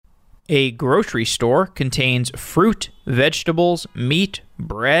A grocery store contains fruit, vegetables, meat,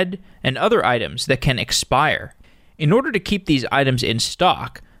 bread, and other items that can expire. In order to keep these items in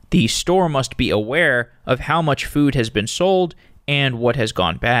stock, the store must be aware of how much food has been sold and what has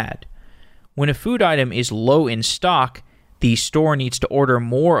gone bad. When a food item is low in stock, the store needs to order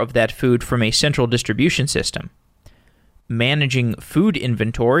more of that food from a central distribution system. Managing food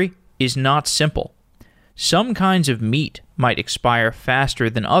inventory is not simple. Some kinds of meat might expire faster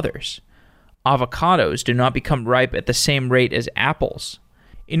than others. Avocados do not become ripe at the same rate as apples.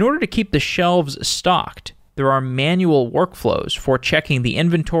 In order to keep the shelves stocked, there are manual workflows for checking the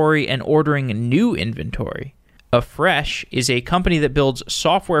inventory and ordering new inventory. Afresh is a company that builds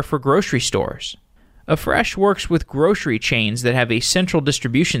software for grocery stores. Afresh works with grocery chains that have a central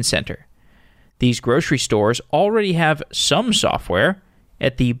distribution center. These grocery stores already have some software.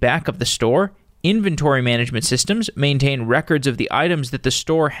 At the back of the store, inventory management systems maintain records of the items that the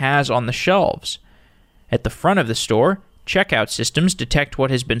store has on the shelves. At the front of the store, checkout systems detect what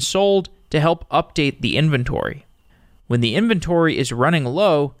has been sold to help update the inventory. When the inventory is running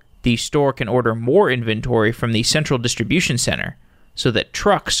low, the store can order more inventory from the central distribution center so that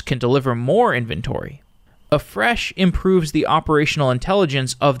trucks can deliver more inventory. Afresh improves the operational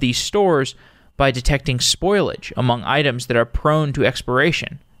intelligence of these stores by detecting spoilage among items that are prone to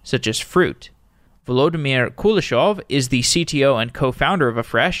expiration, such as fruit. Volodymyr Kuleshov is the CTO and co-founder of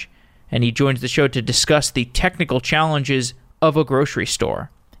Afresh, and he joins the show to discuss the technical challenges of a grocery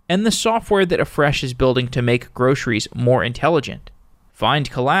store and the software that Afresh is building to make groceries more intelligent.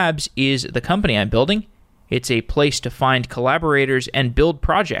 FindCollabs is the company I'm building. It's a place to find collaborators and build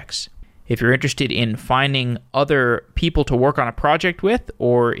projects. If you're interested in finding other people to work on a project with,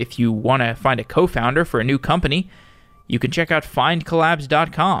 or if you want to find a co-founder for a new company, you can check out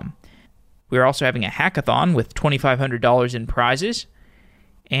findcollabs.com. We're also having a hackathon with $2,500 in prizes,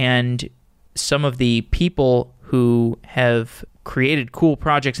 and some of the people who have created cool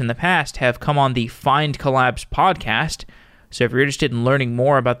projects in the past have come on the FindCollabs podcast. So if you're interested in learning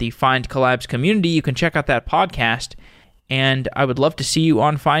more about the FindCollabs community, you can check out that podcast, and I would love to see you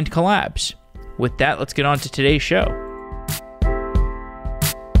on FindCollabs. With that, let's get on to today's show.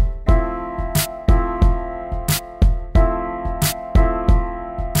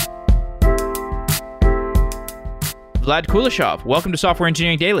 Vlad Kuleshov, welcome to Software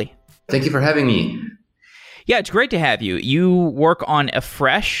Engineering Daily. Thank you for having me. Yeah, it's great to have you. You work on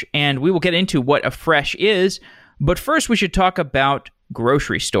Afresh, and we will get into what Afresh is, but first we should talk about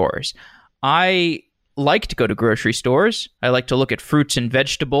grocery stores. I like to go to grocery stores. I like to look at fruits and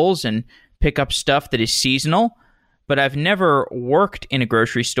vegetables and pick up stuff that is seasonal, but I've never worked in a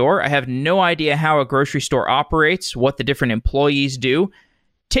grocery store. I have no idea how a grocery store operates, what the different employees do.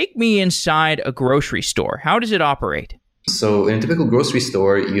 Take me inside a grocery store. How does it operate? So in a typical grocery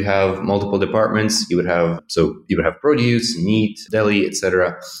store, you have multiple departments. You would have produce, meat, deli,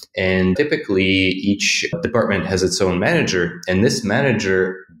 etc. And typically each department has its own manager, and this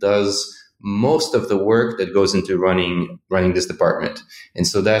manager does most of the work that goes into running this department. And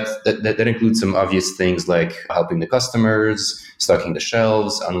so that includes some obvious things like helping the customers, stocking the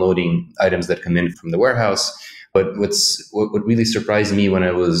shelves, unloading items that come in from the warehouse. But what really surprised me when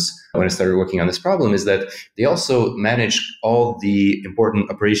I started working on this problem is that they also manage all the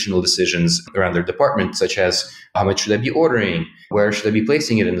important operational decisions around their department, such as how much should I be ordering? Where should I be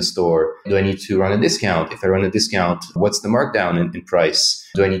placing it in the store? Do I need to run a discount? If I run a discount, what's the markdown in price?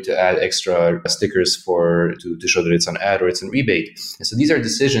 Do I need to add extra stickers to show that it's on ad or it's on rebate? And so these are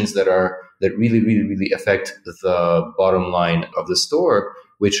decisions that really, really, really affect the bottom line of the store,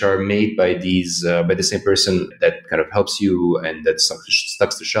 which are made by the same person that kind of helps you and that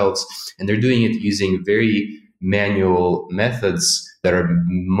stocks the shelves. And they're doing it using very manual methods that are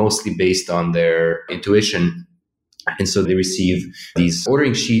mostly based on their intuition. And so they receive these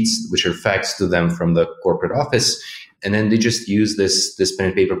ordering sheets, which are faxed to them from the corporate office. And then they just use this pen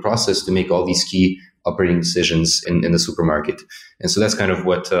and paper process to make all these key operating decisions in the supermarket. And so that's kind of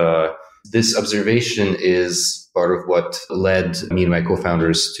what this observation is part of what led me and my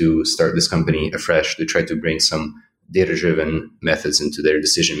co-founders to start this company Afresh, to try to bring some data-driven methods into their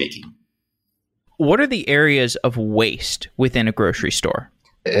decision-making. What are the areas of waste within a grocery store?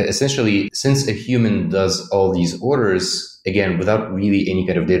 Essentially, since a human does all these orders, again, without really any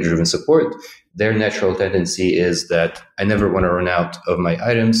kind of data-driven support, their natural tendency is that I never want to run out of my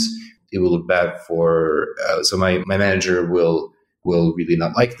items. It will look bad so my manager will really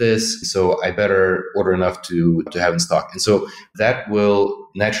not like this. So I better order enough to have in stock. And so that will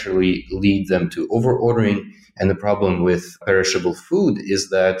naturally lead them to over ordering. And the problem with perishable food is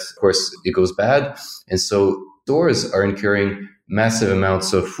that, of course, it goes bad. And so stores are incurring massive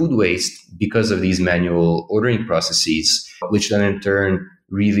amounts of food waste because of these manual ordering processes, which then in turn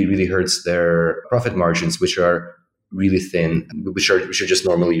really, really hurts their profit margins, which are really thin, which are just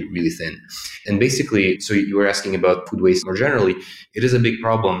normally really thin. And basically, so you were asking about food waste more generally, it is a big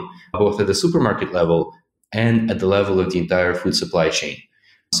problem both at the supermarket level and at the level of the entire food supply chain.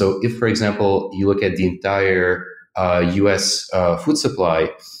 So if, for example, you look at the entire US food supply,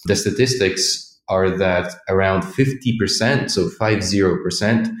 the statistics are that around 50%, so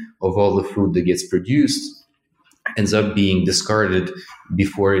 50% of all the food that gets produced ends up being discarded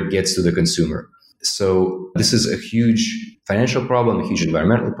before it gets to the consumer. So this is a huge financial problem, a huge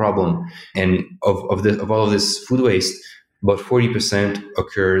environmental problem. And of all of this food waste, about 40%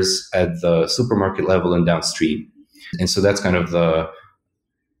 occurs at the supermarket level and downstream. And so that's kind of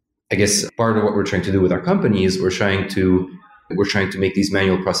I guess part of what we're trying to do with our company is we're trying to make these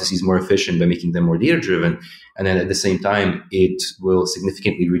manual processes more efficient by making them more data-driven. And then at the same time, it will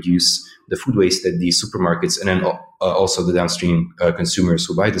significantly reduce the food waste at the supermarkets and then also the downstream consumers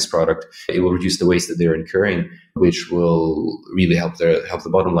who buy this product. It will reduce the waste that they're incurring, which will really help the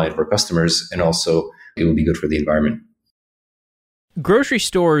bottom line for customers. And also it will be good for the environment. Grocery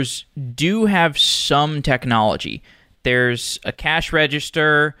stores do have some technology. There's a cash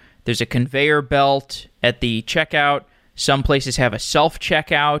register, there's a conveyor belt at the checkout. Some places have a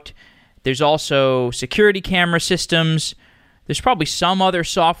self-checkout. There's also security camera systems. There's probably some other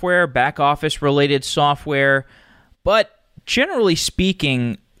software, back office related software. But generally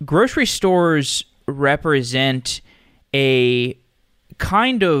speaking, grocery stores represent a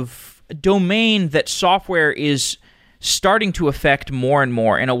kind of domain that software is starting to affect more and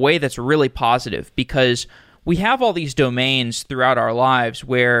more in a way that's really positive, because we have all these domains throughout our lives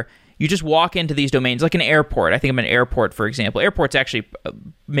where you just walk into these domains, like an airport. I think of an airport, for example. Airport's actually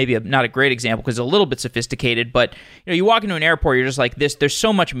maybe not a great example because it's a little bit sophisticated, but you walk into an airport, you're just like this. There's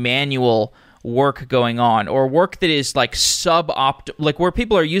so much manual work going on, or work that is like like where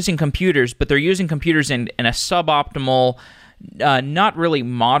people are using computers, but they're using computers in a suboptimal, not really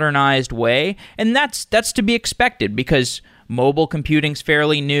modernized way. And that's to be expected because mobile computing's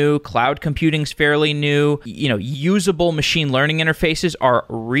fairly new, cloud computing's fairly new, usable machine learning interfaces are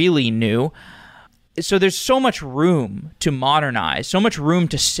really new. So there's so much room to modernize, so much room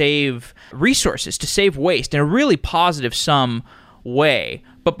to save resources, to save waste in a really positive sum way.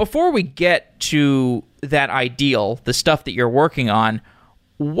 But before we get to that ideal, the stuff that you're working on,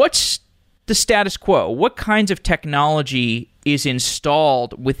 what's the status quo? What kinds of technology is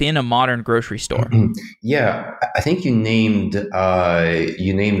installed within a modern grocery store? Yeah, I think you named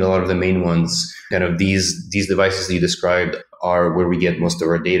a lot of the main ones. Kind of these devices that you described are where we get most of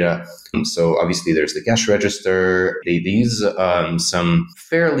our data. So obviously there's the cash register. They use some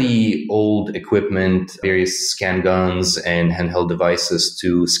fairly old equipment, various scan guns and handheld devices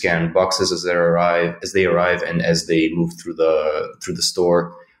to scan boxes as they arrive and as they move through the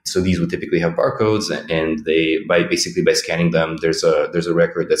store. So these would typically have barcodes, and by scanning them, there's a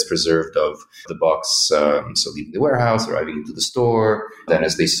record that's preserved of the box. So leaving the warehouse, arriving into the store. Then,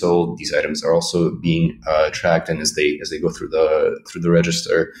 as they sold, these items are also being tracked, and as they go through the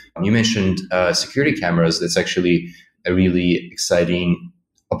register. You mentioned security cameras. That's actually a really exciting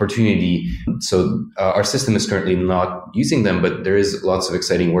opportunity. So our system is currently not using them, but there is lots of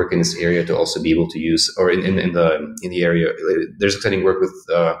exciting work in this area to also be able to use, or in the area, there's exciting work with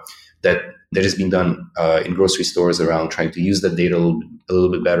that is being done in grocery stores around trying to use that data a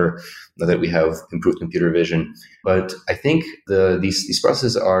little bit better now that we have improved computer vision. But I think these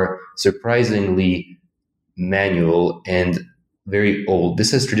processes are surprisingly manual and very old.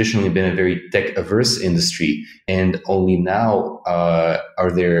 This has traditionally been a very tech-averse industry, and only now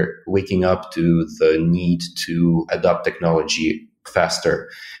are they waking up to the need to adopt technology faster.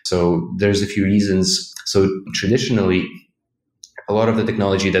 So there's a few reasons. So traditionally, a lot of the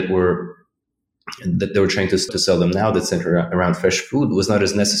technology that they were trying to sell them now that's centered around fresh food was not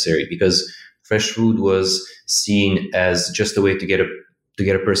as necessary, because fresh food was seen as just a way to get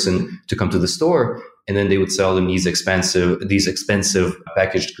a person to come to the store, and then they would sell them these expensive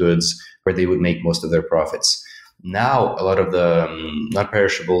packaged goods where they would make most of their profits. Now, a lot of the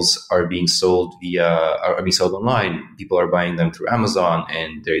non-perishables are being sold online. People are buying them through Amazon,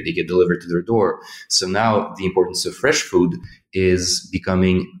 and they get delivered to their door. So now the importance of fresh food is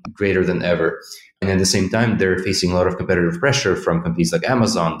becoming greater than ever. And at the same time, they're facing a lot of competitive pressure from companies like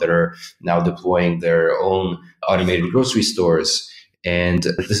Amazon that are now deploying their own automated grocery stores. And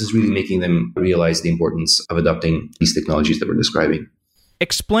this is really making them realize the importance of adopting these technologies that we're describing.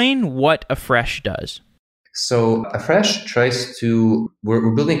 Explain what Afresh does. So Afresh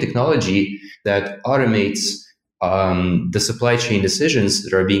we're building technology that automates the supply chain decisions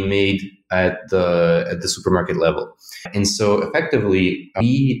that are being made at the supermarket level. And so effectively,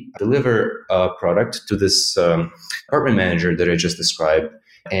 we deliver a product to this department manager that I just described.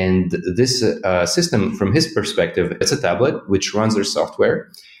 And this system, from his perspective, it's a tablet which runs their software.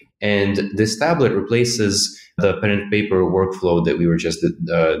 And this tablet replaces the pen and paper workflow that we were just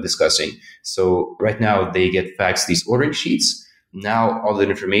discussing. So right now they get faxed these ordering sheets. Now all that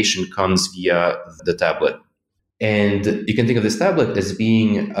information comes via the tablet. And you can think of this tablet as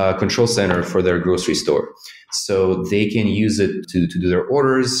being a control center for their grocery store. So they can use it to do their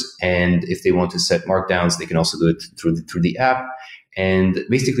orders. And if they want to set markdowns, they can also do it through the app. And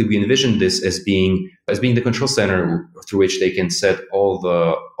basically, we envision this as being the control center through which they can set all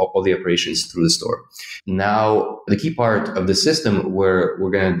the operations through the store. Now, the key part of the system where we're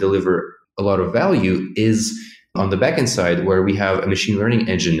going to deliver a lot of value is on the backend side, where we have a machine learning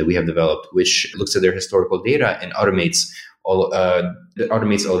engine that we have developed, which looks at their historical data and automates all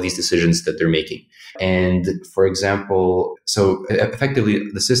of these decisions that they're making. And for example, so effectively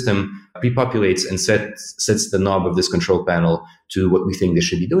the system pre-populates and sets the knob of this control panel to what we think they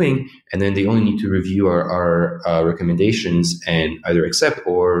should be doing, and then they only need to review our recommendations and either accept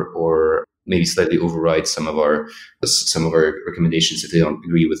or maybe slightly override some of our recommendations if they don't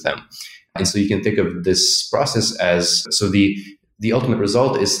agree with them. And so you can think of this process as, so the ultimate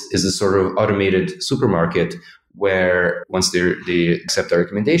result is a sort of automated supermarket where once they accept our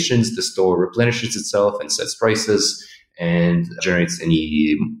recommendations, the store replenishes itself and sets prices and generates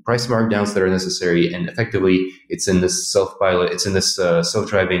any price markdowns that are necessary. And effectively, it's in this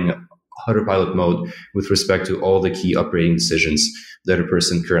self-driving autopilot mode with respect to all the key operating decisions that a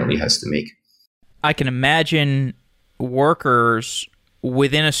person currently has to make. I can imagine workers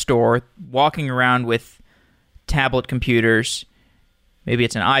within a store walking around with tablet computers. Maybe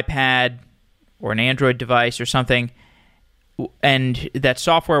it's an iPad or an Android device or something, and that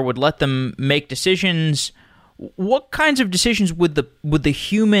software would let them make decisions. What kinds of decisions would the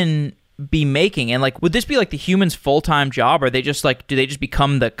human be making? And like, would this be like the human's full-time job? Or do they just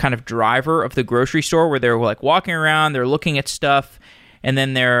become the kind of driver of the grocery store where they're like walking around, they're looking at stuff, and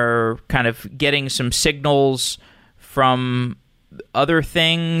then they're kind of getting some signals from other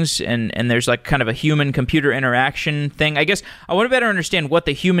things, and there's like kind of a human-computer interaction thing? I guess I want to better understand what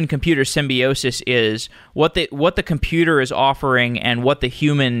the human-computer symbiosis is, what the computer is offering, and what the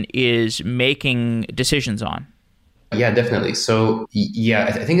human is making decisions on. Yeah, definitely. So yeah,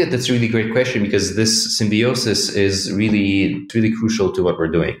 I think that's a really great question, because this symbiosis is really crucial to what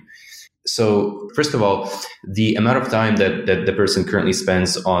we're doing. So first of all, the amount of time that the person currently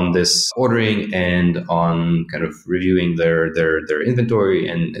spends on this ordering and on kind of reviewing their inventory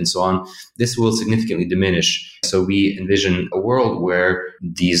and so on, this will significantly diminish. So we envision a world where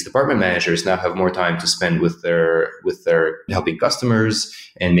these department managers now have more time to spend with their helping customers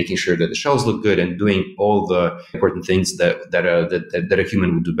and making sure that the shelves look good and doing all the important things that a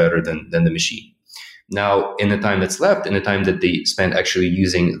human would do better than the machine. Now, in the time that's left, in the time that they spend actually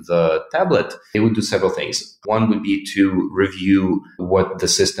using the tablet, they would do several things. One would be to review what the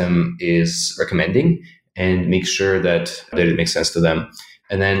system is recommending and make sure that it makes sense to them.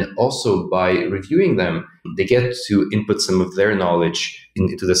 And then also by reviewing them, they get to input some of their knowledge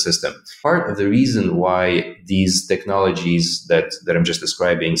into the system. Part of the reason why these technologies that I'm just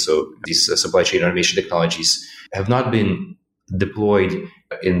describing, so these supply chain automation technologies, have not been deployed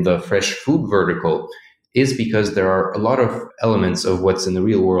in the fresh food vertical is because there are a lot of elements of what's in the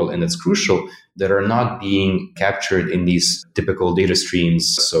real world and that's crucial that are not being captured in these typical data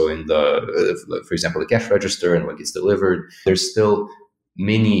streams. So in for example, the cash register and what gets delivered, there's still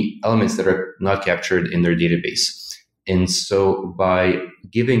many elements that are not captured in their database. And so by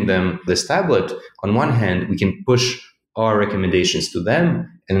giving them this tablet, on one hand, we can push our recommendations to them,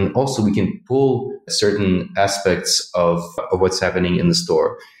 and also we can pull certain aspects of what's happening in the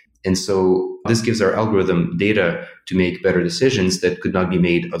store. And so this gives our algorithm data to make better decisions that could not be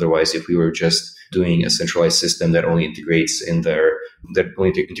made otherwise if we were just doing a centralized system that only integrates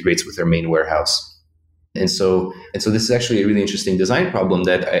with their main warehouse. And so this is actually a really interesting design problem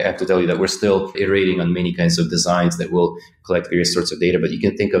that I have to tell you that we're still iterating on many kinds of designs that will collect various sorts of data, but you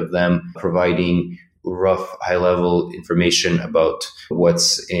can think of them providing rough high-level information about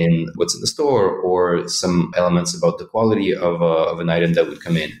what's in the store, or some elements about the quality of an item that would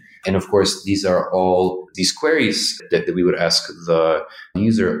come in. And of course, these queries that we would ask the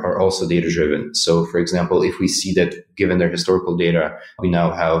user are also data-driven. So for example, if we see that given their historical data, we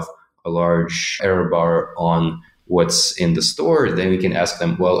now have a large error bar on what's in the store, then we can ask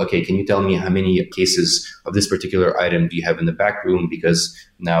them, well, okay, can you tell me how many cases of this particular item do you have in the back room? Because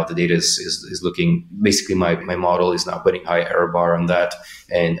now the data is looking, basically my model is now putting high error bar on that,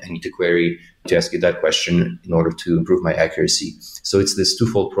 and I need to query to ask you that question in order to improve my accuracy. So it's this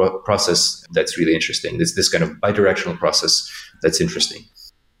twofold process that's really interesting. This kind of bidirectional process that's interesting.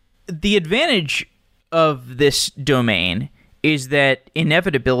 The advantage of this domain is that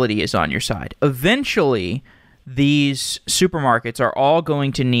inevitability is on your side. Eventually, these supermarkets are all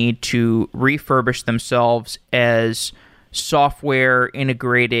going to need to refurbish themselves as software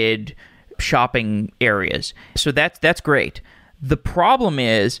integrated shopping areas. So that's great. The problem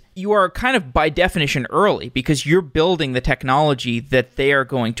is you are kind of by definition early because you're building the technology that they are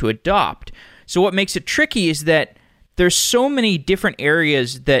going to adopt. So what makes it tricky is that there's so many different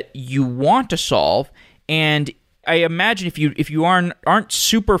areas that you want to solve, and I imagine if you aren't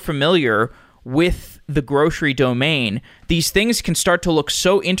super familiar with the grocery domain, these things can start to look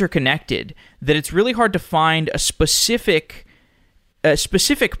so interconnected that it's really hard to find a specific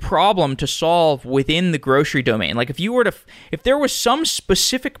problem to solve within the grocery domain. Like if there was some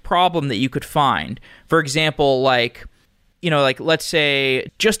specific problem that you could find, for example, like let's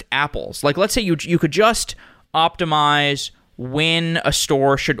say just apples. Like let's say you could just optimize when a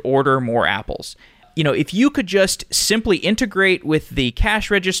store should order more apples. If you could just simply integrate with the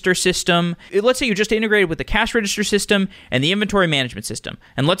cash register system, let's say you just integrated with the cash register system and the inventory management system,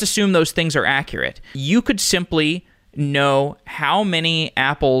 and let's assume those things are accurate, you could simply know how many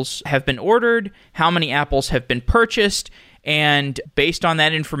apples have been ordered, how many apples have been purchased, and based on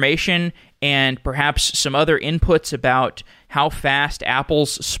that information and perhaps some other inputs about how fast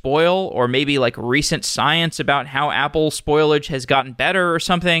apples spoil, or maybe like recent science about how apple spoilage has gotten better or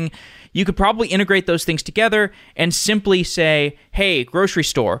something, you could probably integrate those things together and simply say, hey, grocery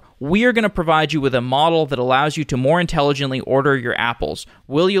store, we are going to provide you with a model that allows you to more intelligently order your apples.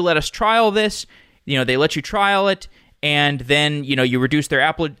 Will you let us trial this? They let you trial it, and then, you reduce their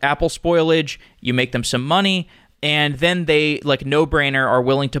apple spoilage, you make them some money, and then they, like no-brainer, are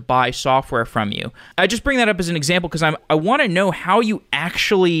willing to buy software from you. I just bring that up as an example because I want to know how you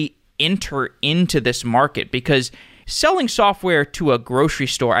actually enter into this market, because selling software to a grocery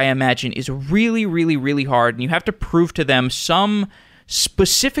store, I imagine, is really, really, really hard, and you have to prove to them some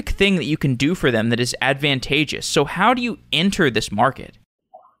specific thing that you can do for them that is advantageous. So how do you enter this market?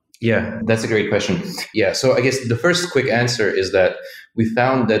 Yeah, that's a great question. Yeah, so I guess the first quick answer is that we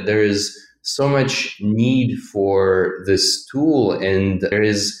found that there is so much need for this tool, and there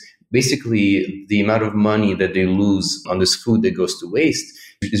is basically the amount of money that they lose on this food that goes to waste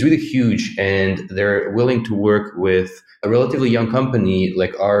is really huge, and they're willing to work with a relatively young company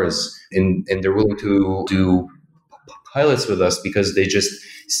like ours, and they're willing to do pilots with us because they just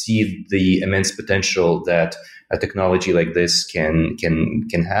see the immense potential that a technology like this can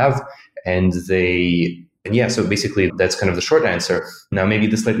have. And so basically that's kind of the short answer. Now, maybe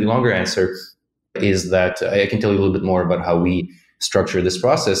the slightly longer answer is that I can tell you a little bit more about how we structure this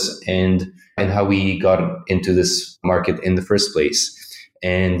process and how we got into this market in the first place.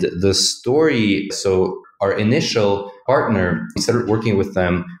 And the story, so our initial partner, we started working with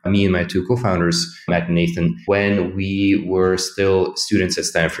them, me and my two co-founders, Matt and Nathan, when we were still students at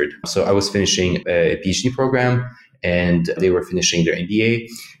Stanford. So I was finishing a PhD program and they were finishing their MBA.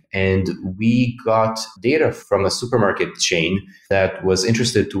 And we got data from a supermarket chain that was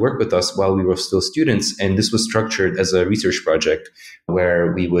interested to work with us while we were still students. And this was structured as a research project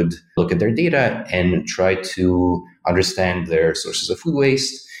where we would look at their data and try to understand their sources of food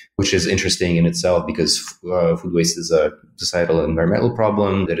waste, which is interesting in itself because food waste is a societal and environmental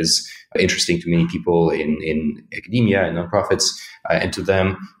problem that is interesting to many people in academia and nonprofits. And to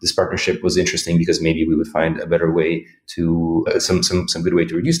them, this partnership was interesting because maybe we would find a better way to, some good way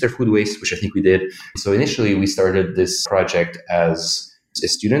to reduce their food waste, which I think we did. So initially, we started this project as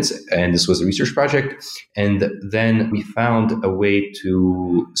students, and this was a research project. And then we found a way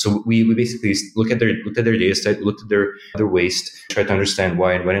to, so we basically looked at their data set, looked at their waste, tried to understand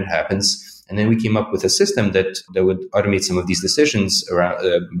why and when it happens. And then we came up with a system that would automate some of these decisions around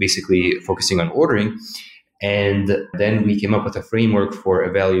basically focusing on ordering. And then we came up with a framework for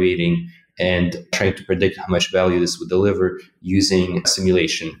evaluating and trying to predict how much value this would deliver using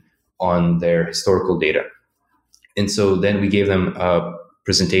simulation on their historical data. And so then we gave them a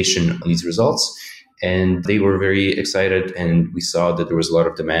presentation on these results, and they were very excited, and we saw that there was a lot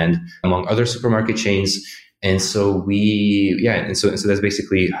of demand among other supermarket chains. And so so that's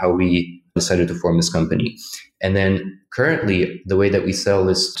basically how we decided to form this company. And then currently, the way that we sell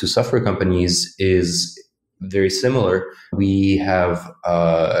this to software companies is very similar. We have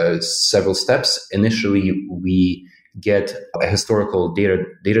several steps. Initially, we get a historical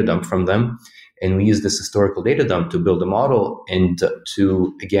data dump from them, and we use this historical data dump to build a model and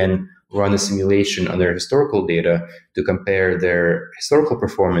to, again, run a simulation on their historical data to compare their historical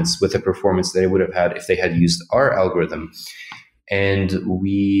performance with the performance they would have had if they had used our algorithm. And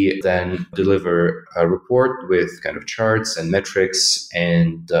we then deliver a report with kind of charts and metrics,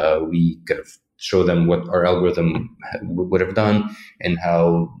 and we kind of show them what our algorithm would have done and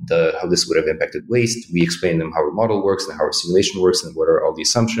how this would have impacted waste. We explain them how our model works and how our simulation works and what are all the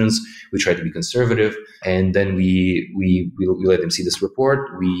assumptions. We try to be conservative, and then we let them see this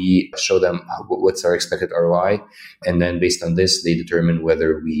report. We show them what's our expected ROI, and then based on this, they determine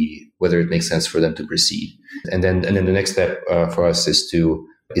whether it makes sense for them to proceed. And then the next step for us is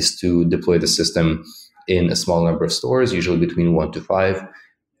to deploy the system in a small number of stores, usually between 1 to 5.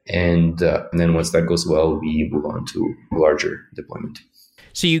 And then once that goes well, we move on to larger deployment.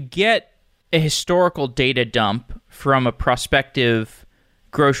 So you get a historical data dump from a prospective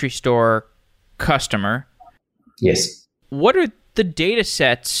grocery store customer. Yes. What are the data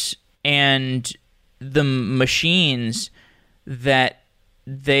sets and the machines that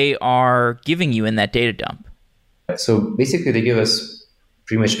they are giving you in that data dump? So basically, they give us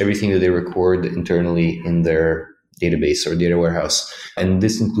pretty much everything that they record internally in their database or data warehouse. And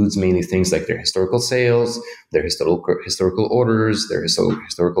this includes mainly things like their historical sales, their historical orders, their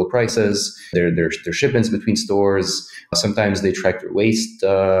historical prices, their shipments between stores. Sometimes they track their waste,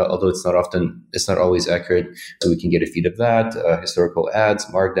 although it's not always accurate. So we can get a feed of that, historical ads,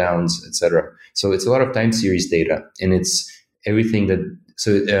 markdowns, etc. So it's a lot of time series data, and it's everything that.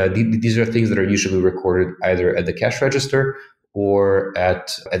 So these are things that are usually recorded either at the cash register or at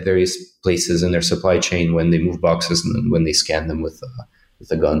various places in their supply chain when they move boxes and when they scan them with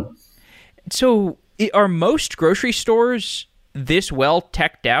a gun. So are most grocery stores this well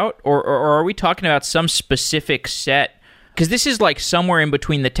teched out, or are we talking about some specific set? Because this is like somewhere in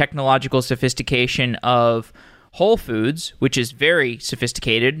between the technological sophistication of Whole Foods, which is very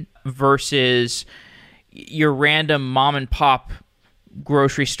sophisticated, versus your random mom and pop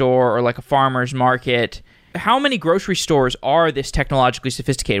grocery store or like a farmer's market. How many grocery stores are this technologically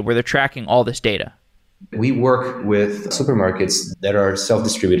sophisticated where they're tracking all this data? We work with supermarkets that are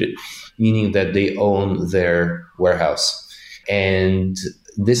self-distributed, meaning that they own their warehouse. And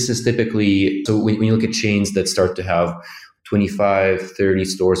this is typically, so when you look at chains that start to have 25, 30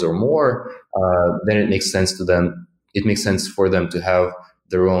 stores or more, then it makes sense to them. It makes sense for them to have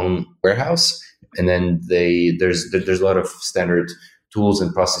their own warehouse. And then there's a lot of standard tools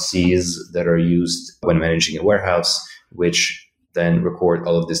and processes that are used when managing a warehouse, which then record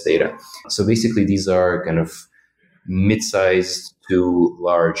all of this data. So basically, these are kind of mid-sized to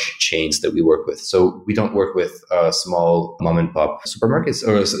large chains that we work with. So we don't work with small mom and pop supermarkets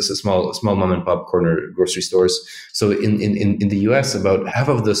or small mom and pop corner grocery stores. So in the US, about half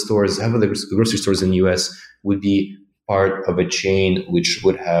of the grocery stores in the US would be part of a chain which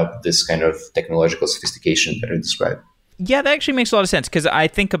would have this kind of technological sophistication that I described. Yeah, that actually makes a lot of sense, because I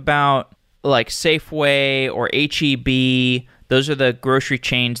think about like Safeway or H-E-B. Those are the grocery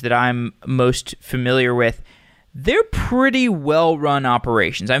chains that I'm most familiar with. They're pretty well-run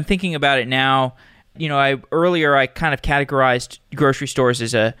operations. I'm thinking about it now. You know, earlier I kind of categorized grocery stores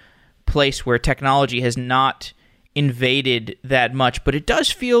as a place where technology has not invaded that much, but it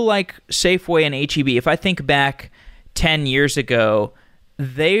does feel like Safeway and H-E-B. If I think back 10 years ago,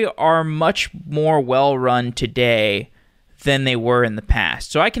 they are much more well-run today than they were in the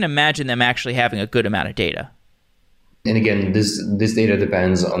past. So I can imagine them actually having a good amount of data. And again, this data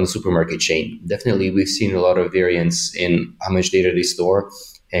depends on the supermarket chain. Definitely, we've seen a lot of variance in how much data they store,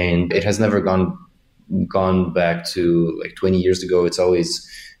 and it has never gone back to like 20 years ago. It's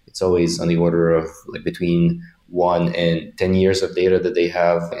always on the order of like between 1 and 10 years of data that they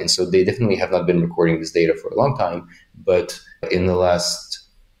have. And so they definitely have not been recording this data for a long time. But in the last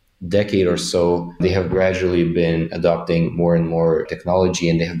decade or so, they have gradually been adopting more and more technology,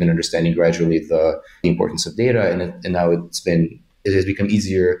 and they have been understanding gradually the importance of data. And now it has become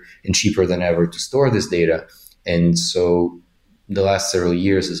easier and cheaper than ever to store this data. And so the last several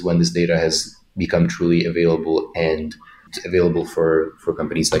years is when this data has become truly available and available for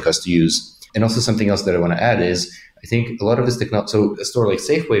companies like us to use. And also something else that I want to add is, I think a lot of this technology, so a store like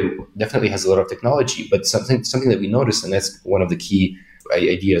Safeway definitely has a lot of technology, but something that we noticed, and that's one of the key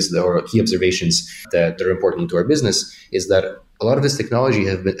ideas or key observations that are important to our business, is that a lot of this technology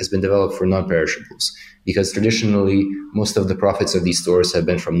has been developed for non-perishables, because traditionally most of the profits of these stores have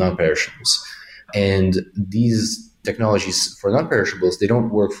been from non-perishables. And these technologies for non-perishables, they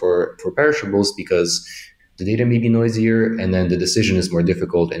don't work for perishables, because the data may be noisier, and then the decision is more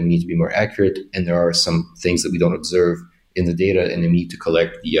difficult and we need to be more accurate. And there are some things that we don't observe in the data, and we need to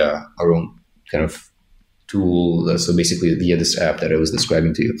collect via our own kind of tool. So basically via this app that I was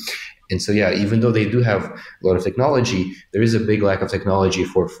describing to you. And so, yeah, even though they do have a lot of technology, there is a big lack of technology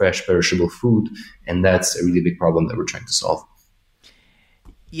for fresh, perishable food. And that's a really big problem that we're trying to solve.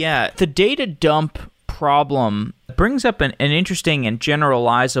 Yeah, the data dump problem brings up an interesting and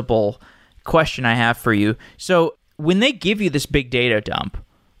generalizable question I have for you. So when they give you this big data dump,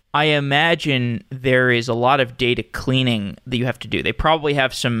 I imagine there is a lot of data cleaning that you have to do. They probably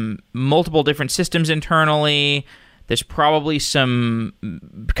have some multiple different systems internally. There's probably some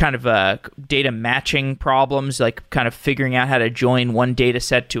kind of data matching problems, like kind of figuring out how to join one data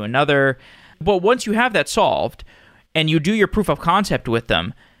set to another. But once you have that solved and you do your proof of concept with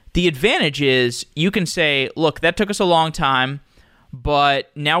them, the advantage is you can say, look, that took us a long time,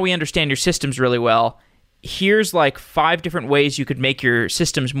 but now we understand your systems really well. Here's like 5 different ways you could make your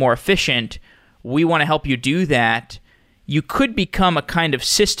systems more efficient. We want to help you do that. You could become a kind of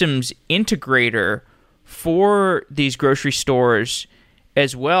systems integrator for these grocery stores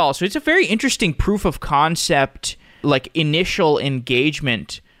as well. So it's a very interesting proof of concept, like initial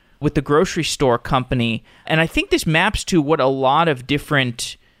engagement with the grocery store company. And I think this maps to what a lot of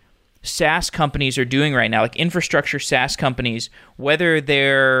different SaaS companies are doing right now, like infrastructure SaaS companies, whether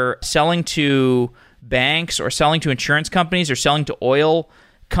they're selling to banks or selling to insurance companies or selling to oil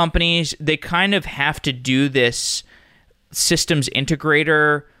companies, they kind of have to do this systems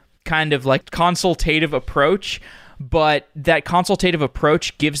integrator kind of like consultative approach, but that consultative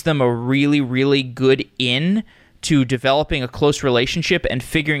approach gives them a really, really good in to developing a close relationship and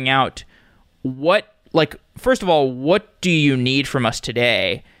figuring out what, like, first of all, what do you need from us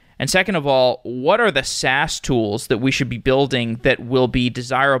today? And second of all, what are the SaaS tools that we should be building that will be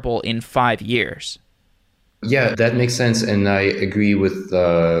desirable in 5 years? Yeah, that makes sense, and I agree with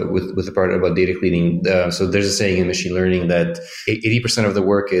the part about data cleaning. So there's a saying in machine learning that 80% of the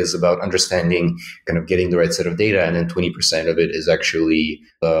work is about understanding, kind of getting the right set of data, and then 20% of it is actually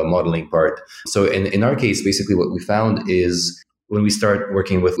the modeling part. So in our case, basically what we found is when we start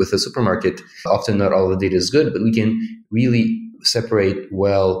working with a supermarket, often not all the data is good, but we can really separate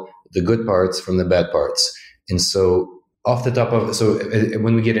well the good parts from the bad parts. And so off the top of, so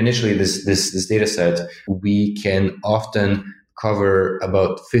when we get initially this data set, we can often cover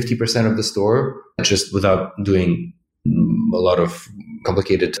about 50% of the store just without doing a lot of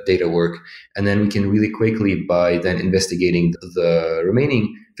complicated data work. And then we can really quickly, by then investigating the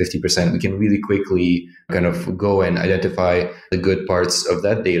remaining 50%, we can really quickly kind of go and identify the good parts of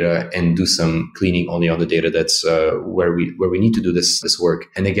that data and do some cleaning only on the data that's where we need to do this work.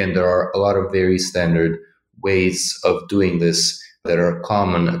 And again, there are a lot of very standard ways of doing this that are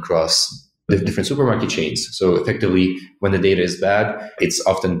common across the different supermarket chains. So effectively, when the data is bad, it's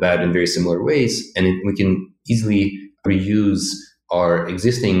often bad in very similar ways, and we can easily reuse our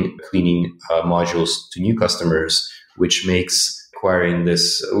existing cleaning modules to new customers, which makes cleaning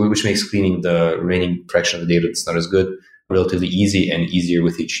the remaining fraction of the data that's not as good relatively easy and easier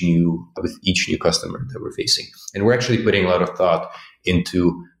with each new customer that we're facing. And we're actually putting a lot of thought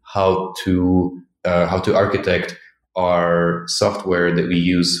into how to architect our software that we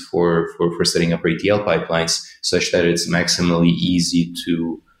use for setting up our ETL pipelines such that it's maximally easy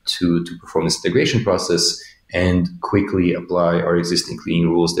to perform this integration process and quickly apply our existing cleaning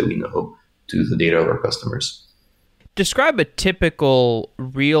rules that we know to the data of our customers. Describe a typical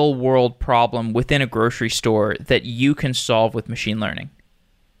real-world problem within a grocery store that you can solve with machine learning.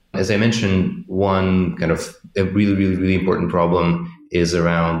 As I mentioned, one kind of a really, really, really important problem is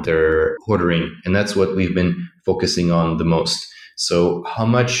around their ordering. And that's what we've been focusing on the most. So how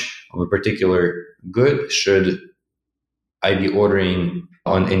much of a particular good should I be ordering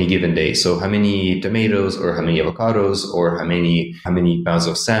on any given day? So how many tomatoes or how many avocados or how many pounds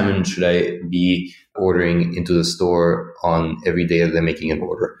of salmon should I be ordering into the store on every day that I'm making an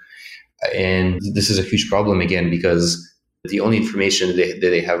order? And this is a huge problem, again, because the only information that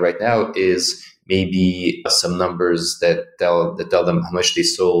they have right now is maybe some numbers that tell them how much they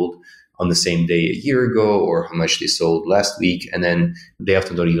sold on the same day a year ago or how much they sold last week. And then they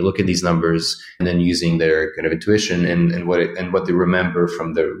often don't even look at these numbers, and then using their kind of intuition and what they remember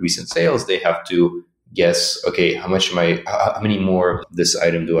from the recent sales, they have to guess, okay, how many more of this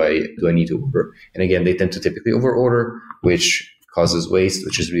item do I need to order? And again, they tend to typically overorder, which causes waste,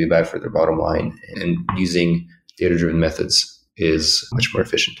 which is really bad for their bottom line. And using data-driven methods is much more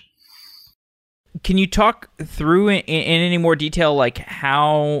efficient. Can you talk through in any more detail, like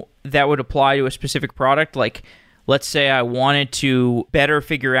how that would apply to a specific product? Like, let's say I wanted to better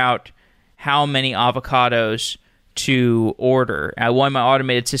figure out how many avocados to order. I want my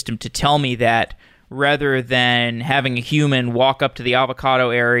automated system to tell me that rather than having a human walk up to the avocado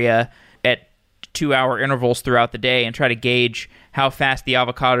area at 2-hour intervals throughout the day and try to gauge how fast the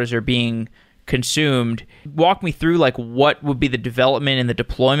avocados are being consumed. Walk me through like what would be the development and the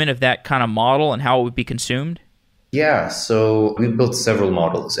deployment of that kind of model and how it would be consumed. Yeah, so we've built several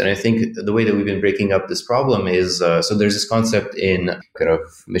models. And I think the way that we've been breaking up this problem is, so there's this concept in kind of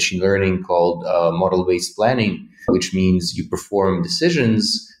machine learning called model-based planning, which means you perform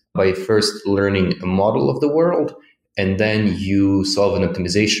decisions by first learning a model of the world, and then you solve an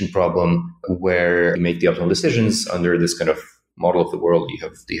optimization problem where you make the optimal decisions under this kind of model of the world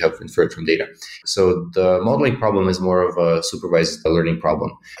you have inferred from data. So the modeling problem is more of a supervised learning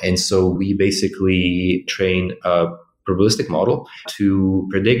problem. And so we basically train a probabilistic model to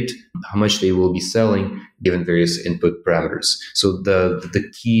predict how much they will be selling given various input parameters. So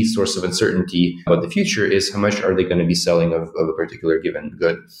the key source of uncertainty about the future is how much are they going to be selling of a particular given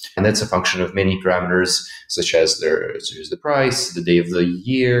good. And that's a function of many parameters, such as the price, the day of the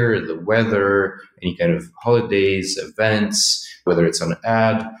year, the weather, any kind of holidays, events, whether it's on an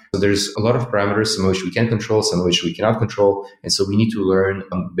ad. So there's a lot of parameters, some of which we can control, some of which we cannot control. And so we need to learn,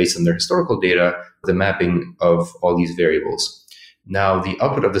 based on their historical data, the mapping of all these variables. Now, the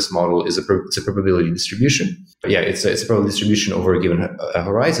output of this model is it's a probability distribution. Yeah, it's a probability distribution over a given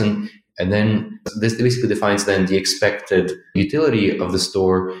horizon. And then this basically defines then the expected utility of the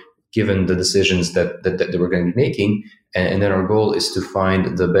store given the decisions that we're going to be making. And then our goal is to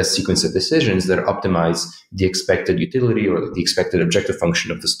find the best sequence of decisions that optimize the expected utility or the expected objective function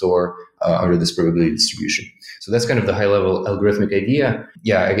of the store under this probability distribution. So that's kind of the high-level algorithmic idea.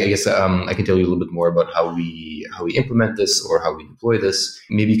 Yeah, I guess I can tell you a little bit more about how we implement this or how we deploy this.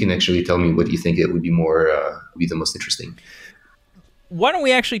 Maybe you can actually tell me what you think it would be be the most interesting. Why don't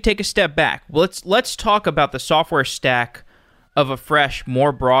we actually take a step back? Let's talk about the software stack of Afresh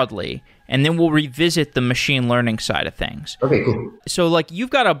more broadly, and then we'll revisit the machine learning side of things. Okay, cool. So like you've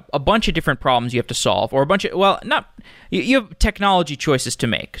got a bunch of different problems you have to solve, or you have technology choices to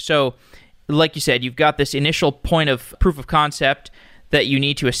make. So like you said, you've got this initial point of proof of concept that you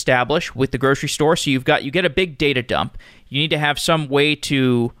need to establish with the grocery store. So you get a big data dump. You need to have some way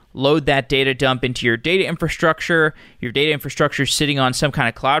to load that data dump into your data infrastructure. Your data infrastructure is sitting on some kind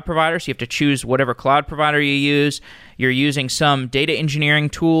of cloud provider, so you have to choose whatever cloud provider you use. You're using some data engineering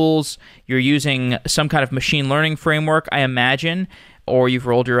tools. You're using some kind of machine learning framework, I imagine, or you've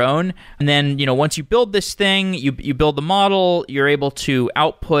rolled your own. And then, once you build this thing, you build the model, you're able to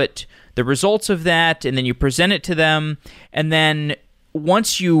output the results of that, and then you present it to them. And then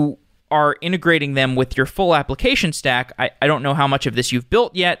once you are integrating them with your full application stack, I don't know how much of this you've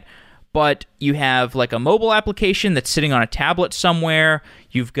built yet, but you have like a mobile application that's sitting on a tablet somewhere.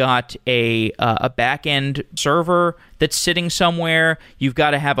 You've got a back-end server that's sitting somewhere. You've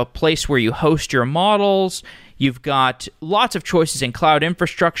got to have a place where you host your models. You've got lots of choices in cloud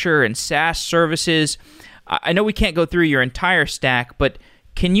infrastructure and SaaS services. I know we can't go through your entire stack, but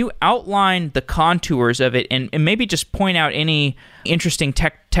can you outline the contours of it and maybe just point out any interesting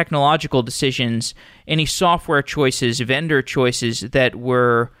technological decisions, any software choices, vendor choices that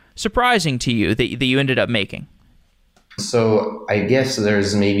were surprising to you that you ended up making? So I guess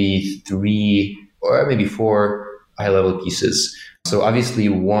there's maybe 3 or maybe 4 high-level pieces. So obviously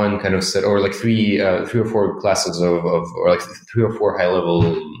one kind of set, or like three or four classes or like 3 or 4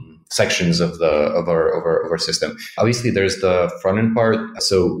 high-level sections of our system. Obviously, there's the front end part.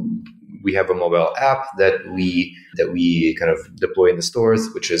 So we have a mobile app that we kind of deploy in the stores,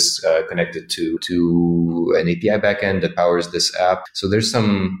 which is connected to an API backend that powers this app. So there's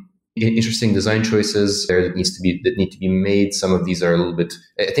some interesting design choices there that need to be made. Some of these are a little bit,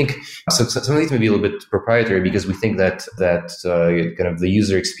 I think, some of these may be a little bit proprietary because we think that kind of the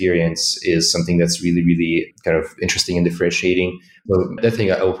user experience is something that's really, really kind of interesting and differentiating. So that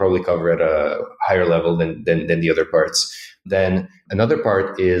thing I will probably cover at a higher level than the other parts. Then another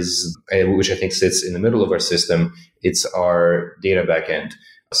part is, which I think sits in the middle of our system, it's our data backend.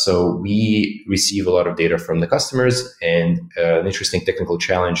 So we receive a lot of data from the customers, and an interesting technical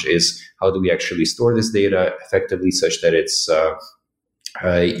challenge is how do we actually store this data effectively such that it's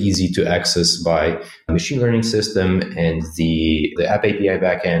easy to access by a machine learning system and the app API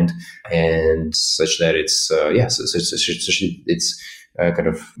backend, and such that it's kind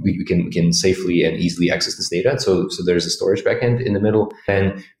of we can safely and easily access this data. So there's a storage backend in the middle,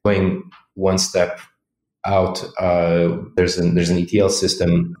 and going one step out, there's an ETL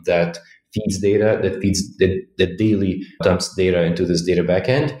system that feeds data, that daily dumps data into this data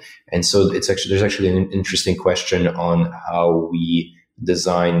backend. And so there's actually an interesting question on how we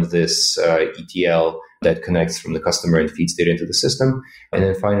design this ETL that connects from the customer and feeds data into the system. And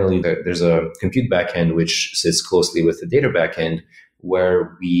then finally, there's a compute backend, which sits closely with the data backend,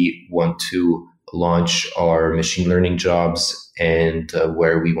 where we want to launch our machine learning jobs and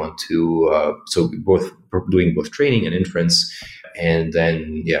where we want to, we're doing both training and inference, and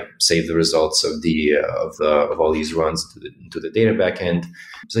then save the results of of all these runs into the data backend.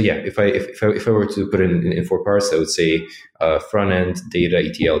 So if I were to put it in 4 parts, I would say front end, data,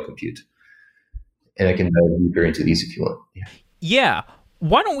 ETL, compute. And I can dive deeper into these if you want. Yeah.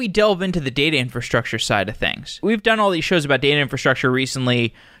 Why don't we delve into the data infrastructure side of things? We've done all these shows about data infrastructure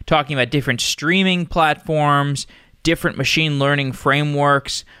recently, talking about different streaming platforms, different machine learning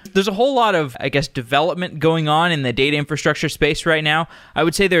frameworks. There's a whole lot of, development going on in the data infrastructure space right now. I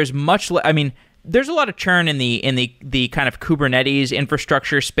would say there's there's a lot of churn in the kind of Kubernetes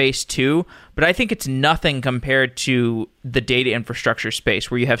infrastructure space too, but I think it's nothing compared to the data infrastructure space,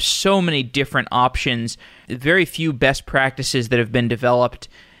 where you have so many different options, very few best practices that have been developed.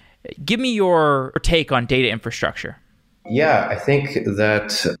 Give me your take on data infrastructure. Yeah, I think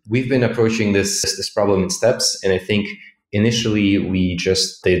that we've been approaching this problem in steps, and I think initially we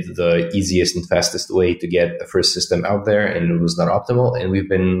just did the easiest and fastest way to get a first system out there, and it was not optimal. And we've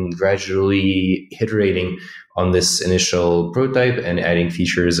been gradually iterating on this initial prototype and adding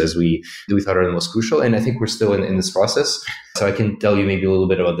features as we thought are the most crucial. And I think we're still in this process. So I can tell you maybe a little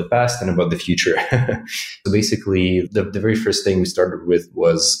bit about the past and about the future. So basically, the very first thing we started with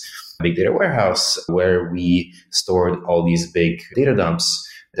was big data warehouse, where we stored all these big data dumps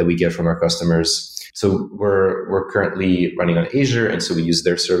that we get from our customers. So we're currently running on Azure, and so we use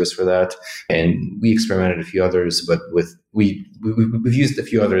their service for that. And we experimented a few others, but we've used a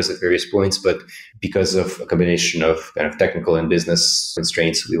few others at various points. But because of a combination of kind of technical and business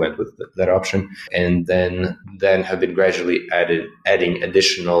constraints, we went with that option. And then have been gradually adding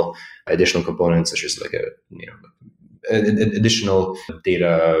additional components, such as additional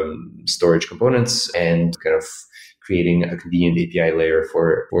data storage components, and kind of creating a convenient API layer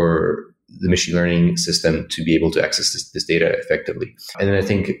for the machine learning system to be able to access this data effectively. And then I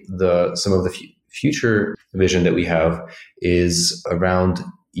think some of the future vision that we have is around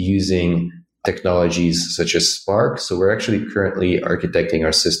using technologies such as Spark. So we're actually currently architecting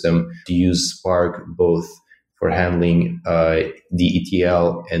our system to use Spark both for handling the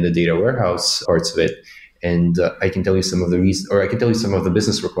ETL and the data warehouse parts of it. And I can tell you some of the reasons, or I can tell you some of the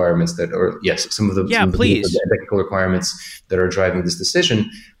business requirements some of the technical requirements that are driving this decision.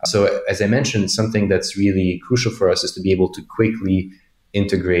 So as I mentioned, something that's really crucial for us is to be able to quickly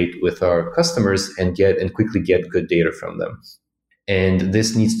integrate with our customers and quickly get good data from them. And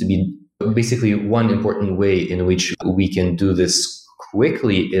this needs to be basically one important way in which we can do this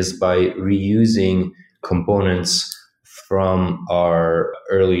quickly is by reusing components from our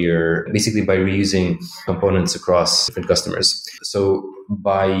earlier, basically by reusing components across different customers. So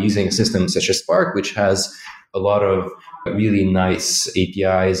by using a system such as Spark, which has a lot of really nice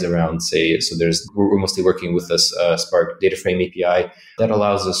APIs around, we're mostly working with this Spark Data Frame API that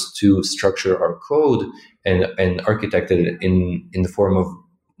allows us to structure our code and architect it in the form of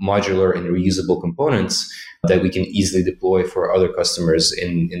modular and reusable components that we can easily deploy for other customers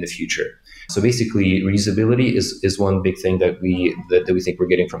in the future. So basically, reusability is one big thing that we think we're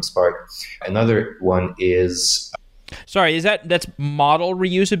getting from Spark. Another one is... Sorry, that's model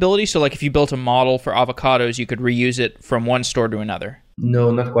reusability? So like if you built a model for avocados, you could reuse it from one store to another? No,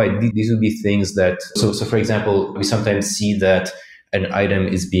 not quite. These would be things that... So for example, we sometimes see that an item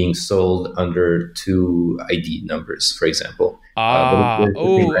is being sold under 2 ID numbers, for example.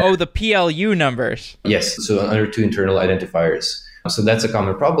 The PLU numbers. Yes, so under 2 internal identifiers. So that's a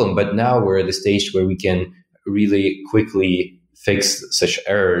common problem. But now we're at the stage where we can really quickly fix such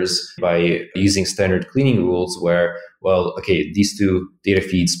errors by using standard cleaning rules where, these 2 data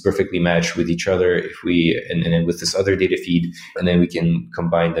feeds perfectly match with each other and then with this other data feed, and then we can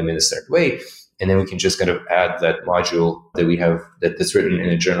combine them in a certain way. And then we can just kind of add that module that we have that's written in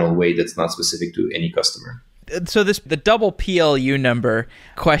a general way that's not specific to any customer. So the double PLU number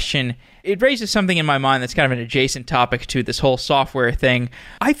question, it raises something in my mind that's kind of an adjacent topic to this whole software thing.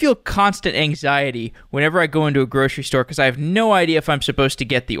 I feel constant anxiety whenever I go into a grocery store because I have no idea if I'm supposed to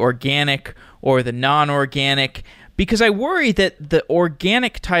get the organic or the non-organic, because I worry that the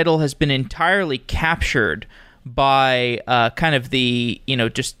organic title has been entirely captured by kind of the,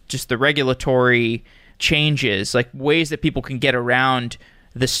 just the regulatory changes, like ways that people can get around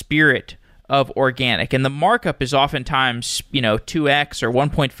the spirit of organic. And the markup is oftentimes, 2x or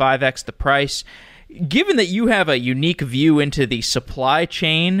 1.5x the price. Given that you have a unique view into the supply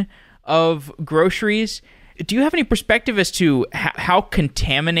chain of groceries, Do you have any perspective as to how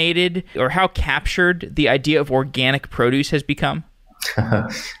contaminated or how captured the idea of organic produce has become?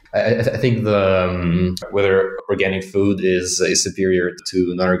 I think the whether organic food is superior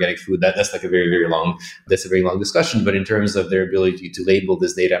to non-organic food, that's like a very long discussion. But in terms of their ability to label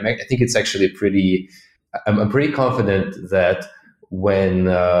this data, I think it's actually I'm pretty confident that when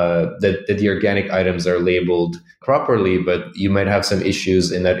that the organic items are labeled properly, but you might have some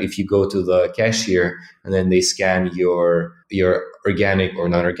issues in that if you go to the cashier and then they scan your organic or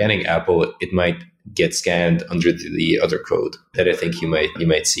non-organic apple, it might get scanned under the other code that I think you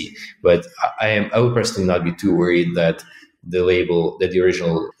might see. But I would personally not be too worried that the label, that the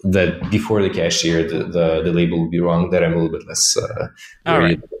original, that before the cashier the label will be wrong. That I'm a little bit less worried. All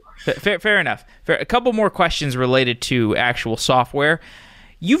right. Fair enough. A couple more questions related to actual software.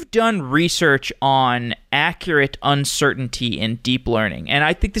 You've done research on accurate uncertainty in deep learning, and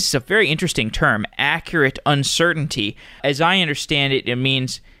I think this is a very interesting term, accurate uncertainty. As I understand it, it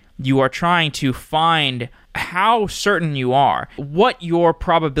means you are trying to find how certain you are, what your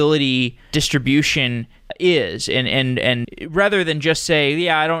probability distribution is, and rather than just say,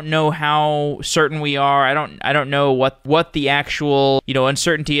 yeah, I don't know how certain we are, I don't know what the actual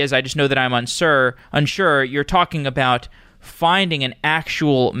uncertainty is, I just know that I'm unsure. You're talking about finding an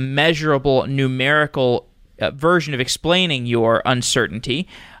actual measurable numerical version of explaining your uncertainty.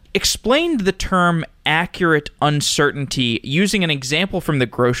 Explain the term accurate uncertainty using an example from the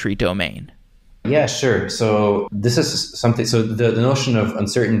grocery domain. Yeah, sure. So this is something. So the notion of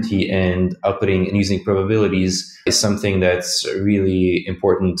uncertainty and outputting and using probabilities is something that's really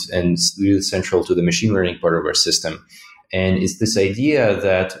important and really central to the machine learning part of our system. And it's this idea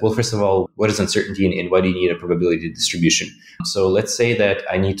that, well, first of all, what is uncertainty and why do you need a probability distribution? So let's say that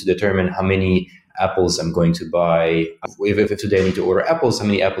I need to determine how many apples I'm going to buy. If today I need to order apples, how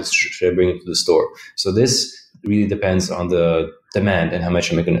many apples should I bring into the store? So this really depends on the demand and how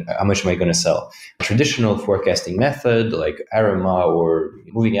much am I going to sell. A traditional forecasting method like ARIMA or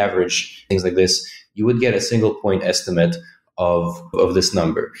moving average, things like this, you would get a single point estimate of this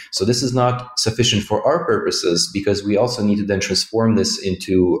number. So this is not sufficient for our purposes because we also need to then transform this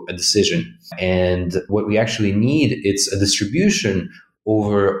into a decision. And what we actually need, it's a distribution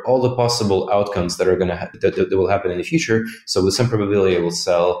over all the possible outcomes that are going to that will happen in the future. So with some probability, I will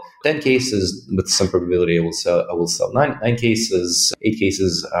sell 10 cases. With some probability, I will sell nine cases, 8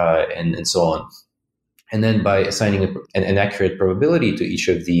 cases, and so on. And then by assigning an accurate probability to each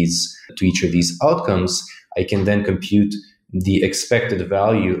of these outcomes, I can then compute the expected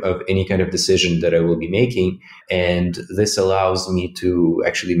value of any kind of decision that I will be making. And this allows me to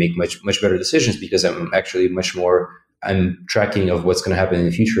actually make much better decisions because I'm tracking of what's going to happen in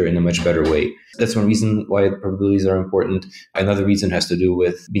the future in a much better way. That's one reason why probabilities are important. Another reason has to do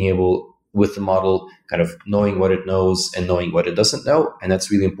with being able, with the model, kind of knowing what it knows and knowing what it doesn't know. And that's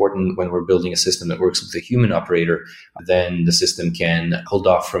really important when we're building a system that works with a human operator. Then the system can hold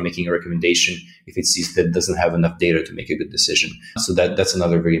off from making a recommendation if it sees that it doesn't have enough data to make a good decision. So that's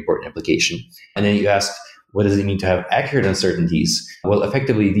another very important application. And then you asked, what does it mean to have accurate uncertainties? Well,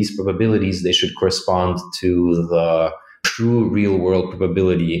 effectively, these probabilities, they should correspond to the true real world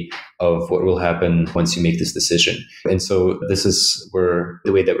probability of what will happen once you make this decision. And so this is where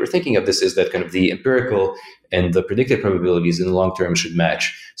the way that we're thinking of this is that kind of the empirical and the predicted probabilities in the long term should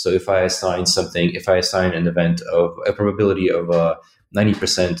match. So if I assign an event of a probability of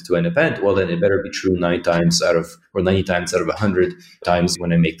 90% to an event, well, then it better be true 90 times out of 100 times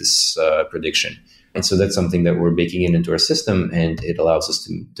when I make this prediction. And so that's something that we're baking into our system, and it allows us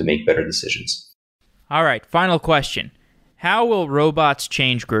to make better decisions. All right, final question. How will robots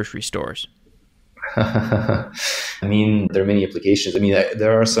change grocery stores? I mean, there are many applications. I mean,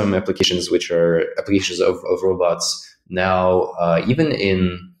 there are some applications which are applications of robots now, even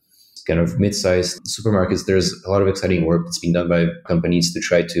in kind of mid-sized supermarkets. There's a lot of exciting work that's being done by companies to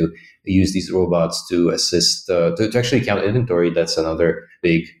try to use these robots to assist, to actually count inventory. That's another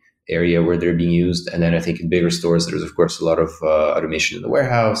big area where they're being used. And then I think in bigger stores, there's of course a lot of automation in the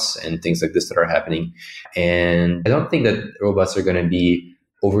warehouse and things like this that are happening. And I don't think that robots are going to be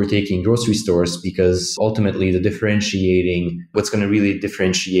overtaking grocery stores because ultimately what's going to really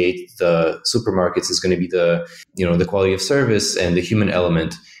differentiate the supermarkets is going to be the quality of service and the human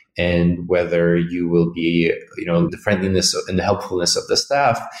element, and whether you will be, the friendliness and the helpfulness of the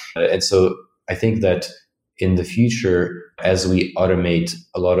staff. And so I think that in the future, as we automate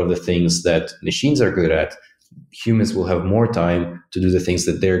a lot of the things that machines are good at, humans will have more time to do the things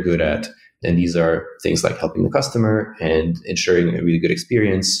that they're good at. And these are things like helping the customer and ensuring a really good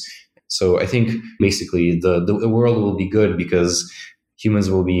experience. So I think basically the world will be good because humans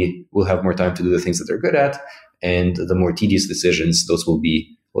will have more time to do the things that they're good at, and the more tedious decisions, those will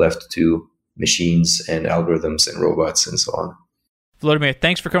be left to machines and algorithms and robots and so on. Vladimir,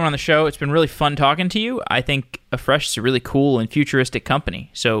 thanks for coming on the show. It's been really fun talking to you. I think Afresh is a really cool and futuristic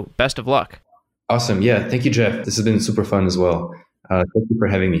company. So best of luck. Awesome. Yeah. Thank you, Jeff. This has been super fun as well. Thank you for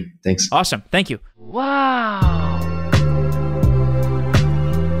having me. Thanks. Awesome. Thank you. Wow.